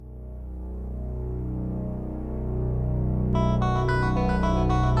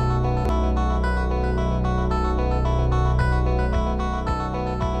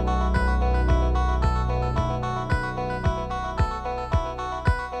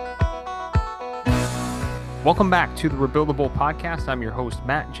Welcome back to the Rebuildable Podcast. I'm your host,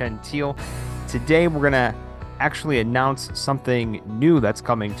 Matt Gentile. Today, we're going to actually announce something new that's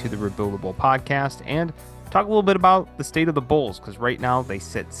coming to the Rebuildable Podcast and talk a little bit about the state of the Bulls, because right now they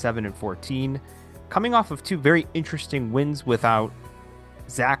sit 7-14, coming off of two very interesting wins without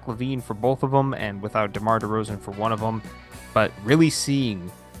Zach LaVine for both of them and without DeMar DeRozan for one of them, but really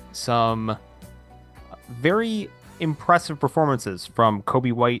seeing some very impressive performances from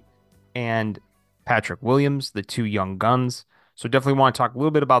Coby White and Patrick Williams, the two young guns. So definitely want to talk a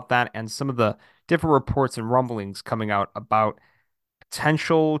little bit about that and some of the different reports and rumblings coming out about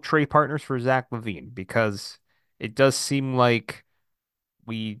potential trade partners for Zach LaVine, because it does seem like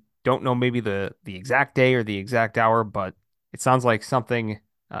we don't know maybe the exact day or the exact hour, but it sounds like something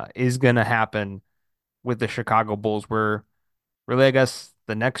is going to happen with the Chicago Bulls, where really, I guess,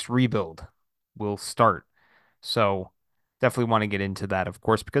 the next rebuild will start. So definitely want to get into that, of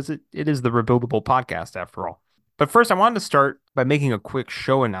course, because it is the Rebuildable Podcast after all. But first, I wanted to start by making a quick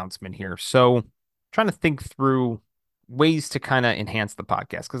show announcement here. So trying to think through ways to kind of enhance the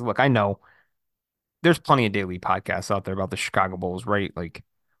podcast. Because look, I know there's plenty of daily podcasts out there about the Chicago Bulls, right? Like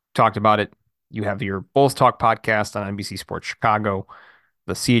talked about it. You have your Bulls Talk podcast on NBC Sports Chicago,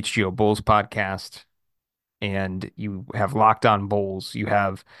 the CHGO Bulls podcast, and you have Locked On Bulls. You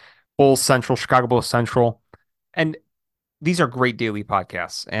have Bulls Central, Chicago Bulls Central. And these are great daily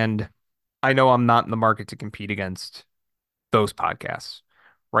podcasts. And I know I'm not in the market to compete against those podcasts,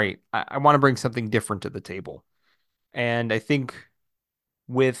 right? I want to bring something different to the table. And I think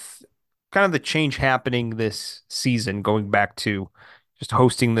with kind of the change happening this season, going back to just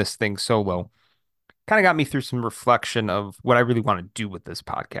hosting this thing solo, kind of got me through some reflection of what I really want to do with this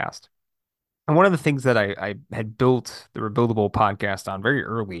podcast. And one of the things that I had built the Rebuildable podcast on very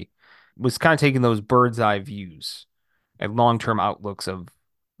early was kind of taking those bird's eye views and long-term outlooks of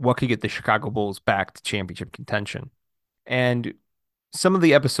what could get the Chicago Bulls back to championship contention. And some of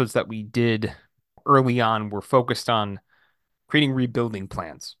the episodes that we did early on were focused on creating rebuilding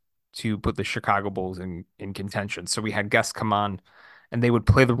plans to put the Chicago Bulls in contention. So we had guests come on and they would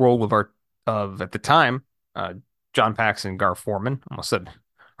play the role of our of at the time John Paxson, Gar Forman, almost said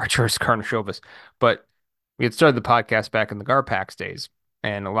Arturas Karnisovas, but we had started the podcast back in the Garpax days,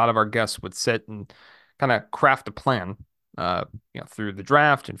 and a lot of our guests would sit and kind of craft a plan, through the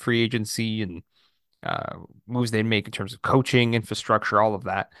draft and free agency and moves they'd make in terms of coaching, infrastructure, all of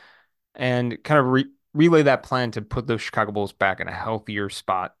that, and kind of relay that plan to put those Chicago Bulls back in a healthier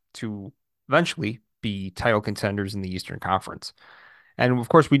spot to eventually be title contenders in the Eastern Conference. And of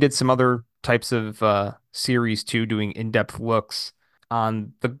course, we did some other types of series too, doing in-depth looks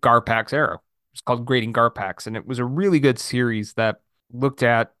on the Garpax era. It's called Grading Garpax, and it was a really good series that looked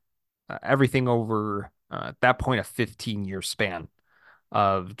at everything over at that point a 15-year span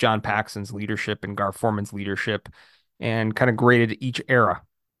of John Paxson's leadership and Gar Forman's leadership, and kind of graded each era.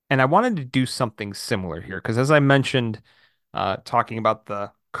 And I wanted to do something similar here because, as I mentioned, talking about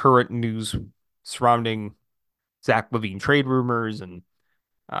the current news surrounding Zach LaVine trade rumors and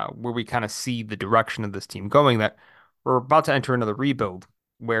where we kind of see the direction of this team going, that we're about to enter another rebuild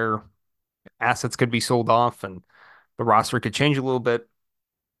where assets could be sold off and the roster could change a little bit.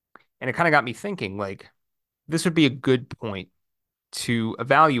 And it kind of got me thinking, like, this would be a good point to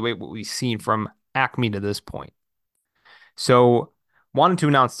evaluate what we've seen from Acme to this point. So, wanted to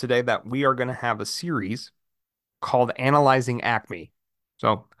announce today that we are going to have a series called Analyzing Acme.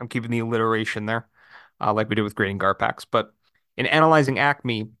 So, I'm keeping the alliteration there, like we did with grading Garpax. But in Analyzing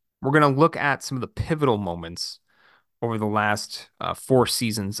Acme, we're going to look at some of the pivotal moments over the last four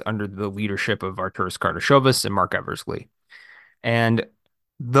seasons under the leadership of Arturas Karnisovas and Marc Eversley. And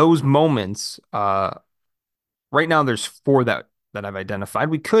those moments, right now, there's four that I've identified.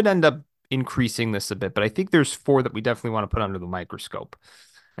 We could end up increasing this a bit, but I think there's four that we definitely want to put under the microscope.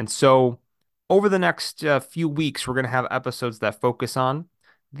 And so, over the next few weeks, we're going to have episodes that focus on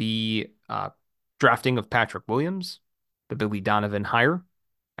the drafting of Patrick Williams, the Billy Donovan hire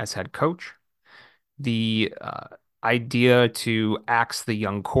as head coach, the idea to axe the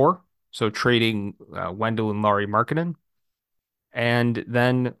young core, so trading Wendell and Laurie Markkinen, and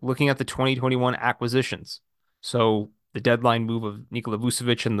then looking at the 2021 acquisitions. So the deadline move of Nikola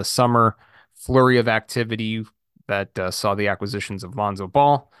Vucevic in the summer, flurry of activity that saw the acquisitions of Lonzo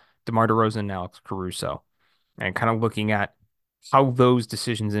Ball, DeMar DeRozan, and Alex Caruso, and kind of looking at how those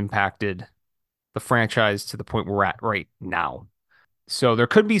decisions impacted the franchise to the point we're at right now. So there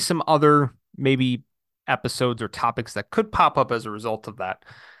could be some other maybe episodes or topics that could pop up as a result of that.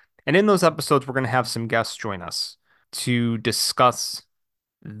 And in those episodes, we're going to have some guests join us to discuss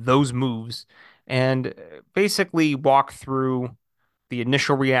those moves and basically walk through the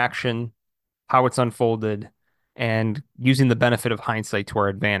initial reaction, how it's unfolded, and using the benefit of hindsight to our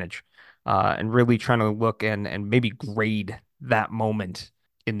advantage, and really trying to look and maybe grade that moment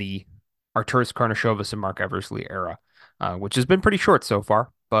in the Arturas Karnisovas and Mark Eversley era, which has been pretty short so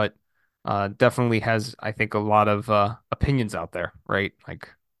far, but definitely has, I think, a lot of opinions out there, right? Like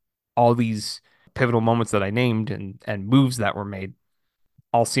all these pivotal moments that I named and moves that were made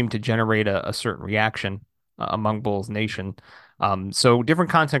all seem to generate a certain reaction among Bulls Nation. So different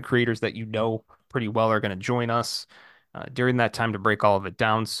content creators that you know pretty well are going to join us during that time to break all of it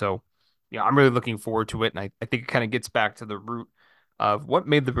down. So, yeah, I'm really looking forward to it, and I think it kind of gets back to the root of what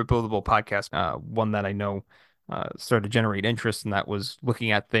made the Rebuildable podcast one that I know started to generate interest, and that was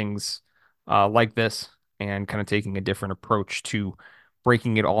looking at things like this and kind of taking a different approach to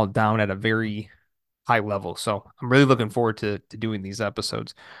breaking it all down at a very high level. So I'm really looking forward to doing these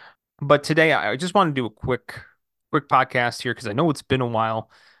episodes. But today I just want to do a quick podcast here because I know it's been a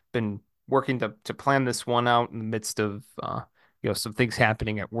while. Been working to plan this one out in the midst of some things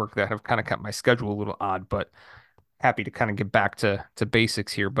happening at work that have kind of kept my schedule a little odd, but happy to kind of get back to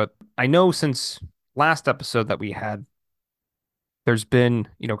basics here. But I know since last episode that we had, there's been,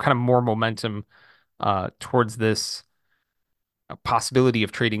 kind of more momentum towards this possibility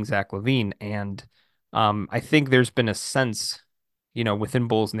of trading Zach LaVine. And I think there's been a sense, within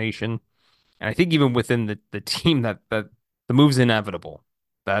Bulls Nation, and I think even within the team that the move's inevitable,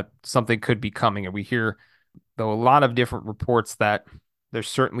 that something could be coming. And we hear, though, a lot of different reports that there's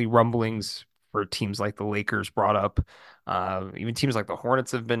certainly rumblings for teams like the Lakers brought up. Even teams like the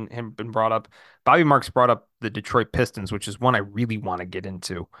Hornets have been brought up. Bobby Marks brought up the Detroit Pistons, which is one I really want to get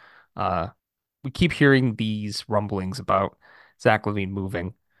into. We keep hearing these rumblings about Zach LaVine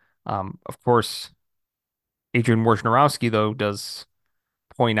moving. Of course, Adrian Wojnarowski, though, does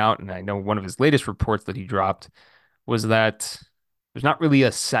point out, and I know one of his latest reports that he dropped was that there's not really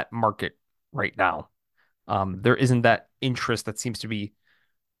a set market right now. There isn't that interest that seems to be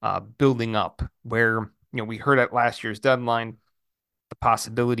building up where, we heard at last year's deadline, the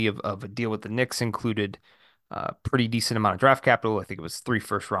possibility of a deal with the Knicks included a pretty decent amount of draft capital. I think it was 3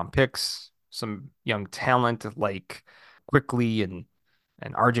 first-round picks, some young talent like Quickly and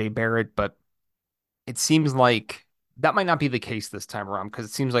RJ Barrett, but it seems like that might not be the case this time around because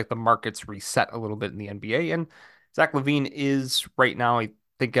it seems like the market's reset a little bit in the NBA. And Zach LaVine is right now, I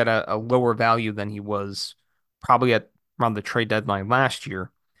think, at a lower value than he was probably at around the trade deadline last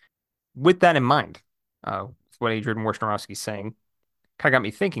year. With that in mind, what Adrian Wojnarowski's saying kind of got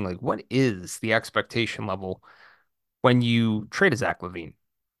me thinking, like, what is the expectation level when you trade a Zach LaVine?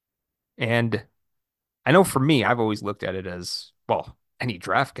 And I know for me, I've always looked at it as, well, any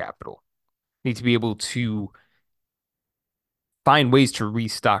draft capital need to be able to find ways to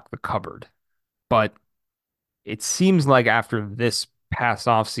restock the cupboard. But it seems like after this past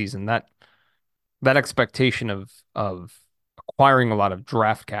offseason, that expectation of acquiring a lot of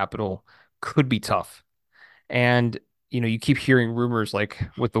draft capital could be tough. And you keep hearing rumors like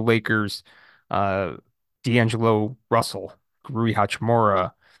with the Lakers, uh, D'Angelo Russell, Rui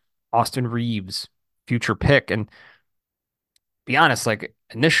Hachimura, Austin Reeves, future pick. And be honest, like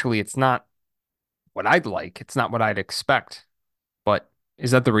initially, it's not what I'd like. It's not what I'd expect. But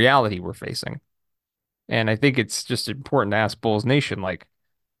is that the reality we're facing? And I think it's just important to ask Bulls Nation, like,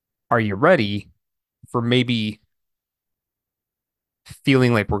 are you ready for maybe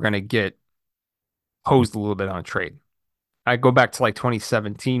feeling like we're going to get hosed a little bit on a trade? I go back to like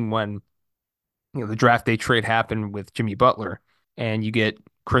 2017 when, the draft day trade happened with Jimmy Butler, and you get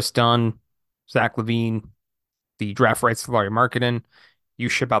Chris Dunn, Zach LaVine, the draft rights to Larry Markkinen. You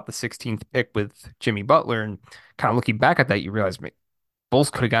ship out the 16th pick with Jimmy Butler, and kind of looking back at that, you realize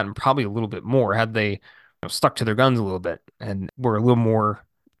Bulls could have gotten probably a little bit more had they stuck to their guns a little bit and were a little more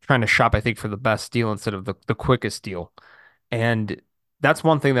trying to shop, I think, for the best deal instead of the quickest deal. And that's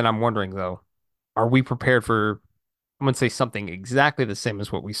one thing that I'm wondering, though. Are we prepared for, I'm going to say something exactly the same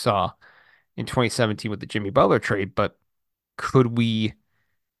as what we saw in 2017 with the Jimmy Butler trade, but could we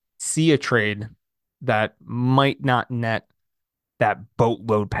see a trade that might not net that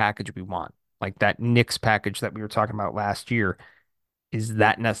boatload package we want? Like that Knicks package that we were talking about last year, is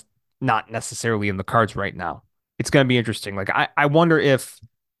that not necessarily in the cards right now? It's going to be interesting. Like I wonder if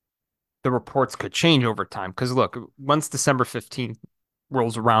the reports could change over time. Because look, once December 15th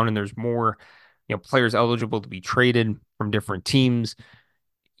rolls around and there's more, players eligible to be traded from different teams,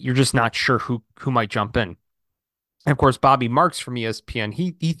 you're just not sure who might jump in. And of course, Bobby Marks from ESPN,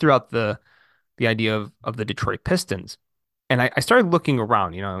 he threw out the idea of the Detroit Pistons. And I started looking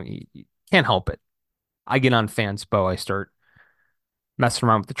around, you can't help it. I get on Fanspo, I start messing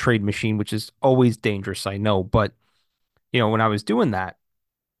around with the trade machine, which is always dangerous, I know. But, when I was doing that,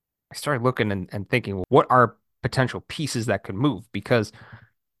 I started looking and thinking, well, what are potential pieces that could move? Because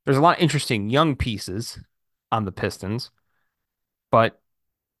there's a lot of interesting young pieces on the Pistons, but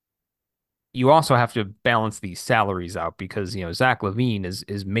you also have to balance these salaries out because, Zach LaVine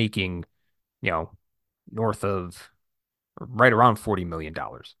is making, you know, north of right around $40 million.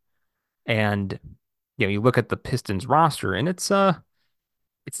 And, you look at the Pistons roster and it's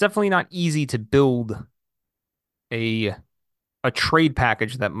definitely not easy to build a a trade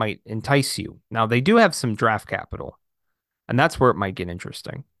package that might entice you. Now they do have some draft capital, and that's where it might get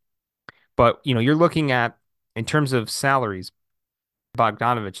interesting. But, you're looking at in terms of salaries,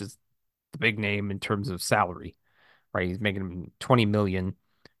 Bogdanovich is the big name in terms of salary, right? He's making 20 million.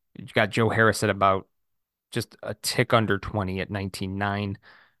 You got Joe Harris at about just a tick under 20 at 19.9.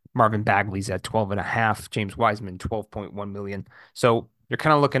 Marvin Bagley's at 12 and a half. James Wiseman, 12.1 million. So you're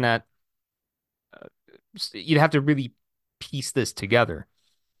kind of looking at you'd have to really piece this together.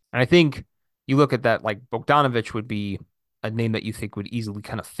 And I think you look at that, like Bogdanovich would be a name that you think would easily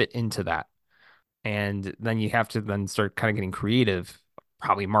kind of fit into that. And then you have to then start kind of getting creative,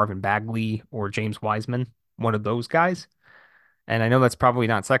 probably Marvin Bagley or James Wiseman, one of those guys. And I know that's probably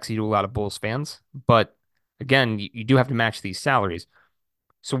not sexy to a lot of Bulls fans, but again, you do have to match these salaries.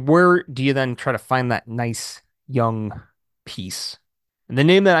 So where do you then try to find that nice young piece? And the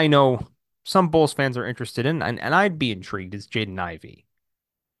name that I know some Bulls fans are interested in, and I'd be intrigued, is Jaden Ivey.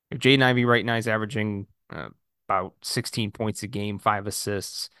 Jaden Ivey right now is averaging about 16 points a game, 5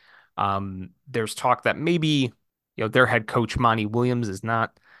 assists. There's talk that maybe their head coach Monty Williams is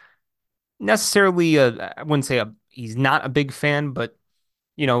not necessarily I wouldn't say he's not a big fan, but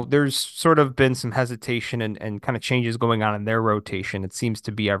there's sort of been some hesitation and kind of changes going on in their rotation. It seems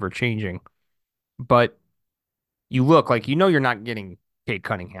to be ever changing. But you look like you're not getting Cade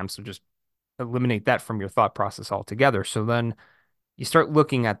Cunningham, so just eliminate that from your thought process altogether. So then you start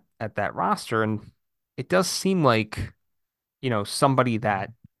looking at that roster, and it does seem like, somebody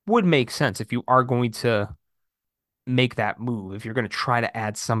that would make sense if you are going to make that move, if you're going to try to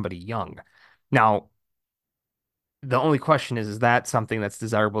add somebody young. Now, the only question is that something that's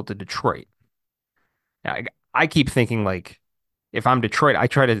desirable to Detroit? Now, I keep thinking like if I'm Detroit, I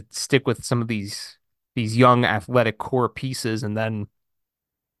try to stick with some of these young athletic core pieces and then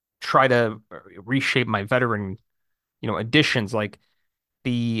try to reshape my veteran, additions. Like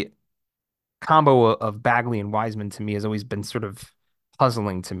the combo of Bagley and Wiseman to me has always been sort of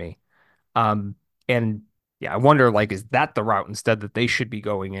puzzling to me. And yeah, I wonder like is that the route instead that they should be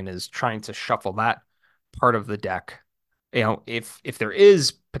going in is trying to shuffle that part of the deck. If there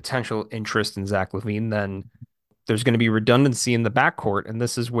is potential interest in Zach LaVine, then there's going to be redundancy in the backcourt, and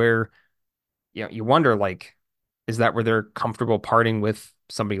this is where you wonder like, is that where they're comfortable parting with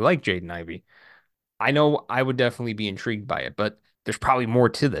somebody like Jaden Ivey? I know I would definitely be intrigued by it, but there's probably more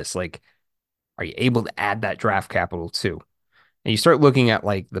to this. Like, are you able to add that draft capital too? And you start looking at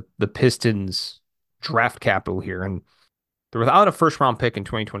like the Pistons draft capital here, and they're without a first round pick in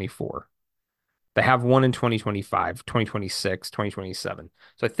 2024. They have one in 2025, 2026, 2027.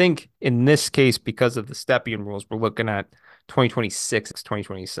 So I think in this case, because of the Stepien rules, we're looking at 2026,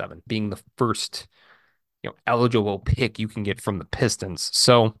 2027 being the first, eligible pick you can get from the Pistons.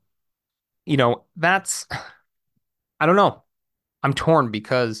 So, that's, I don't know. I'm torn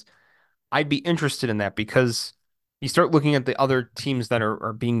because I'd be interested in that because you start looking at the other teams that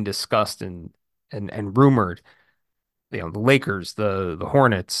are being discussed and rumored, the Lakers, the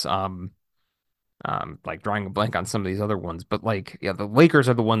Hornets, like drawing a blank on some of these other ones, but like, yeah, the Lakers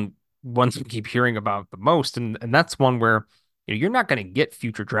are the ones we keep hearing about the most, and that's one where you're not going to get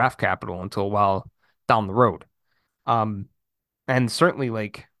future draft capital until a while down the road. Um, and certainly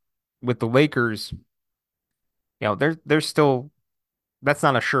like with the Lakers, they're still that's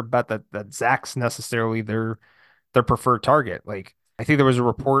not a sure bet that Zach's necessarily their preferred target. Like I think there was a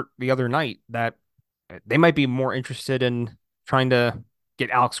report the other night that they might be more interested in trying to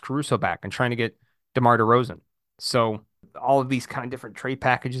get Alex Caruso back and trying to get DeMar DeRozan. So all of these kind of different trade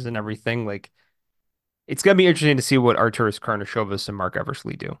packages and everything, like it's gonna be interesting to see what Arturas Karnisovas and Mark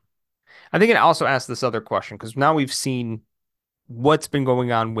Eversley do. I think it also asks this other question because now we've seen what's been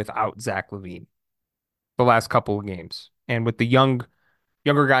going on without Zach LaVine the last couple of games, and with the younger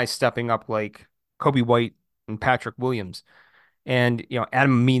guys stepping up like Coby White and Patrick Williams. And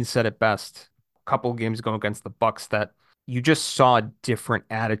Adam Amin said it best a couple of games ago against the Bucks that you just saw a different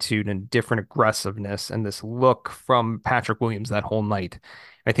attitude and different aggressiveness and this look from Patrick Williams that whole night.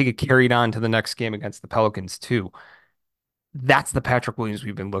 I think it carried on to the next game against the Pelicans too. That's the Patrick Williams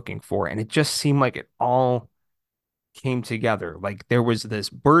we've been looking for. And it just seemed like it all came together. Like there was this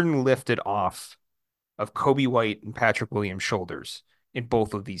burden lifted off of Coby White and Patrick Williams' shoulders. in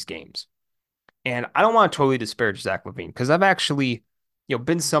both of these games. And I don't want to totally disparage Zach LaVine because I've actually,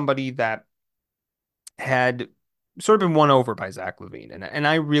 been somebody that had sort of been won over by Zach LaVine. And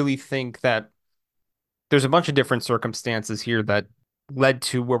I really think that there's a bunch of different circumstances here that led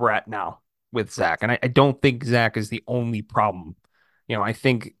to where we're at now with Zach. And I don't think Zach is the only problem. I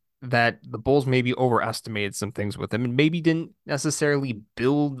think that the Bulls maybe overestimated some things with him and maybe didn't necessarily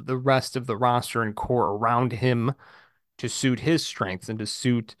build the rest of the roster and core around him to suit his strengths and to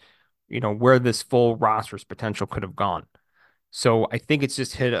suit, where this full roster's potential could have gone. So I think it's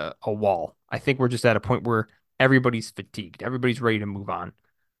just hit a wall. I think we're just at a point where everybody's fatigued. Everybody's ready to move on.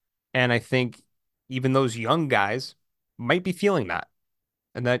 And I think even those young guys might be feeling that.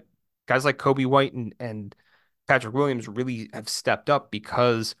 And that guys like Coby White and Patrick Williams really have stepped up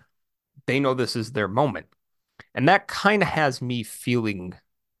because they know this is their moment. And that kind of has me feeling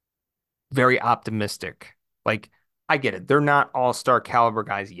very optimistic. Like, I get it. They're not all-star caliber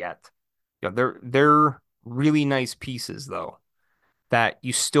guys yet. They're really nice pieces though that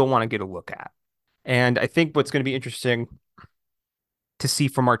you still want to get a look at. And I think what's going to be interesting to see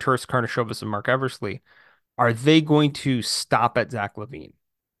from Arturas Karnisovas and Mark Eversley, are they going to stop at Zach LaVine?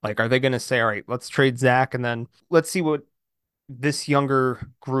 Like, are they going to say, all right, let's trade Zach and then let's see what this younger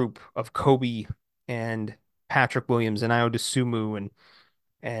group of Coby and Patrick Williams and Ayo Dosunmu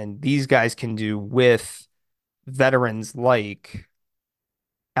and these guys can do with veterans like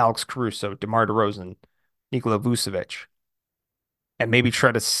Alex Caruso, DeMar DeRozan, Nikola Vucevic, and maybe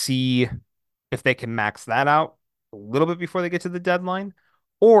try to see if they can max that out a little bit before they get to the deadline,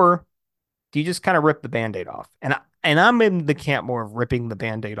 or do you just kind of rip the band-aid off? And I'm in the camp more of ripping the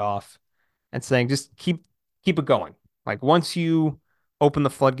band-aid off and saying just keep it going. Like once you open the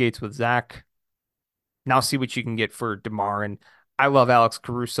floodgates with Zach, now see what you can get for DeMar. And I love Alex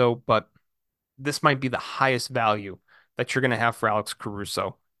Caruso, but this might be the highest value that you're going to have for Alex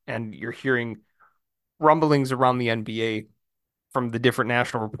Caruso. And you're hearing rumblings around the NBA from the different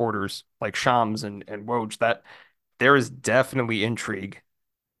national reporters like Shams and Woj that there is definitely intrigue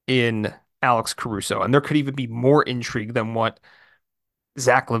in Alex Caruso. And there could even be more intrigue than what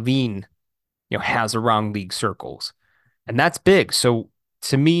Zach LaVine, has around league circles. And that's big. So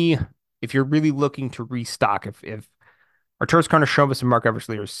to me, if you're really looking to restock, if Arturas Karnisovas and Mark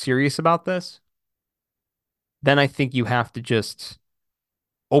Eversley are serious about this, then I think you have to just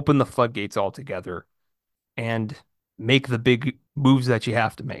open the floodgates altogether and make the big moves that you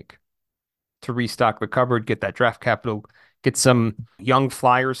have to make to restock the cupboard, get that draft capital, get some young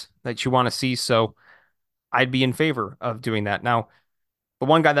flyers that you want to see. So I'd be in favor of doing that. Now, the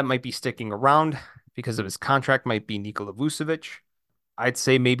one guy that might be sticking around because of his contract might be Nikola Vucevic. I'd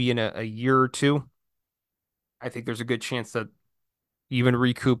say maybe in a year or two, I think there's a good chance that you even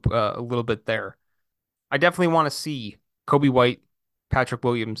recoup a little bit there. I definitely want to see Coby White, Patrick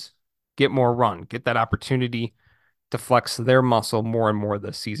Williams get more run, get that opportunity to flex their muscle more and more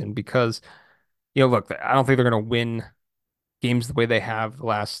this season because, look, I don't think they're going to win games the way they have the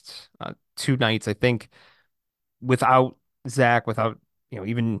last two nights. I think without Zach, without,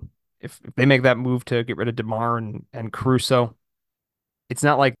 even if they make that move to get rid of DeMar and Caruso, it's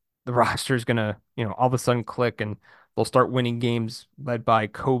not like the roster is gonna, all of a sudden click and they'll start winning games led by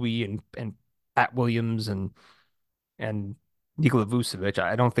Coby and Pat Williams and Nikola Vucevic.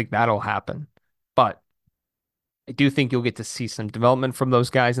 I don't think that'll happen. But I do think you'll get to see some development from those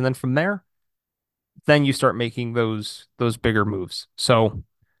guys. And then from there, then you start making those bigger moves. So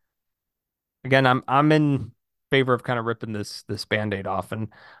again, I'm in favor of kind of ripping this Band-Aid off. And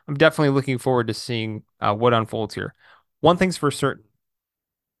I'm definitely looking forward to seeing what unfolds here. One thing's for certain.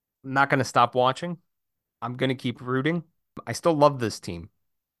 I'm not going to stop watching. I'm going to keep rooting. I still love this team,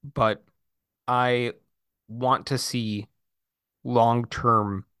 but I want to see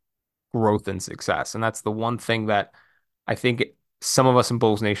long-term growth and success. And that's the one thing that I think some of us in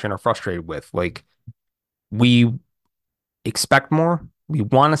Bulls Nation are frustrated with. Like, we expect more. We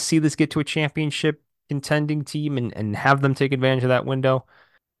want to see this get to a championship contending team and have them take advantage of that window.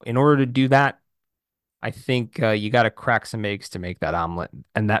 In order to do that, I think you got to crack some eggs to make that omelet.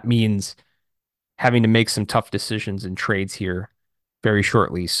 And that means having to make some tough decisions and trades here very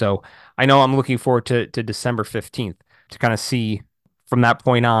shortly. So I know I'm looking forward to December 15th to kind of see from that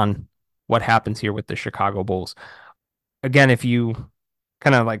point on what happens here with the Chicago Bulls. Again, if you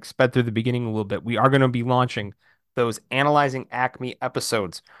kind of like sped through the beginning a little bit, we are going to be launching those Analyzing Acme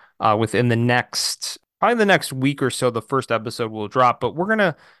episodes within probably the next week or so. The first episode will drop, but we're going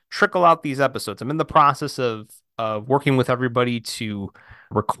to trickle out these episodes. I'm in the process of working with everybody to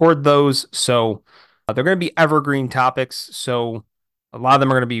record those. So they're going to be evergreen topics. So A lot of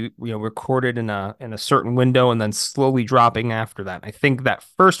them are going to be, recorded in a certain window and then slowly dropping after that. I think that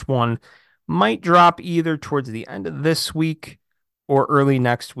first one might drop either towards the end of this week or early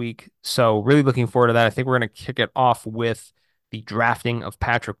next week. So really looking forward to that. I think we're going to kick it off with the drafting of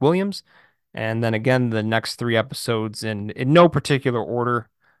Patrick Williams. And then again, the next three episodes in no particular order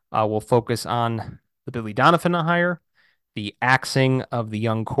will focus on the Billy Donovan hire, the axing of the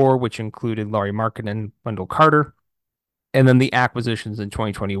young core, which included Laurie Markin and Wendell Carter, and then the acquisitions in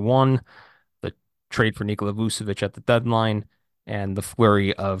 2021, the trade for Nikola Vucevic at the deadline, and the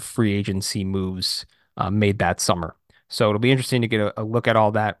flurry of free agency moves made that summer. So it'll be interesting to get a look at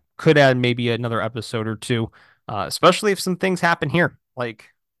all that. Could add maybe another episode or two, especially if some things happen here, like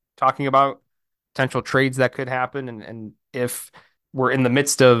talking about potential trades that could happen, and if we're in the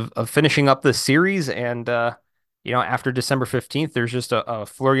midst of finishing up the series, and after December 15th, there's just a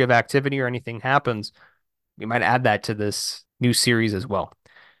flurry of activity or anything happens, we might add that to this new series as well.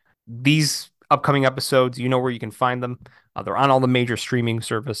 These upcoming episodes, you know where you can find them. They're on all the major streaming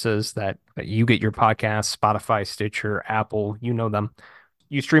services that you get your podcasts: Spotify, Stitcher, Apple, you know them.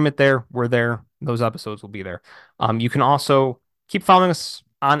 You stream it there, we're there. Those episodes will be there. You can also keep following us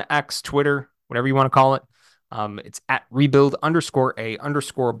on X, Twitter, whatever you want to call it. It's at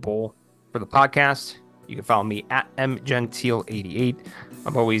rebuild_a_bowl for the podcast. You can follow me at mgentile88.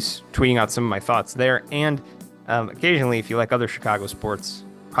 I'm always tweeting out some of my thoughts there. And occasionally, if you like other Chicago sports,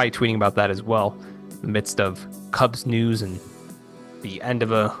 probably tweeting about that as well, in the midst of Cubs news and the end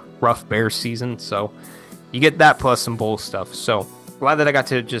of a rough Bears season. So you get that plus some Bulls stuff. So glad that I got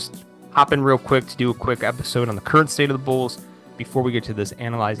to just hop in real quick to do a quick episode on the current state of the Bulls before we get to this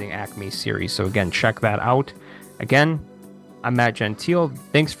Analyzing Acme series. So again, check that out. Again, I'm Matt Gentile.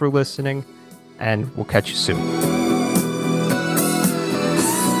 Thanks for listening, and we'll catch you soon.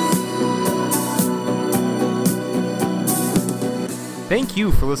 Thank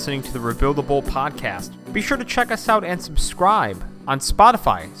you for listening to the Rebuildable podcast. Be sure to check us out and subscribe on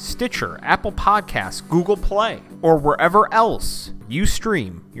Spotify, Stitcher, Apple Podcasts, Google Play, or wherever else you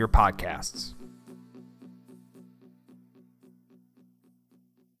stream your podcasts.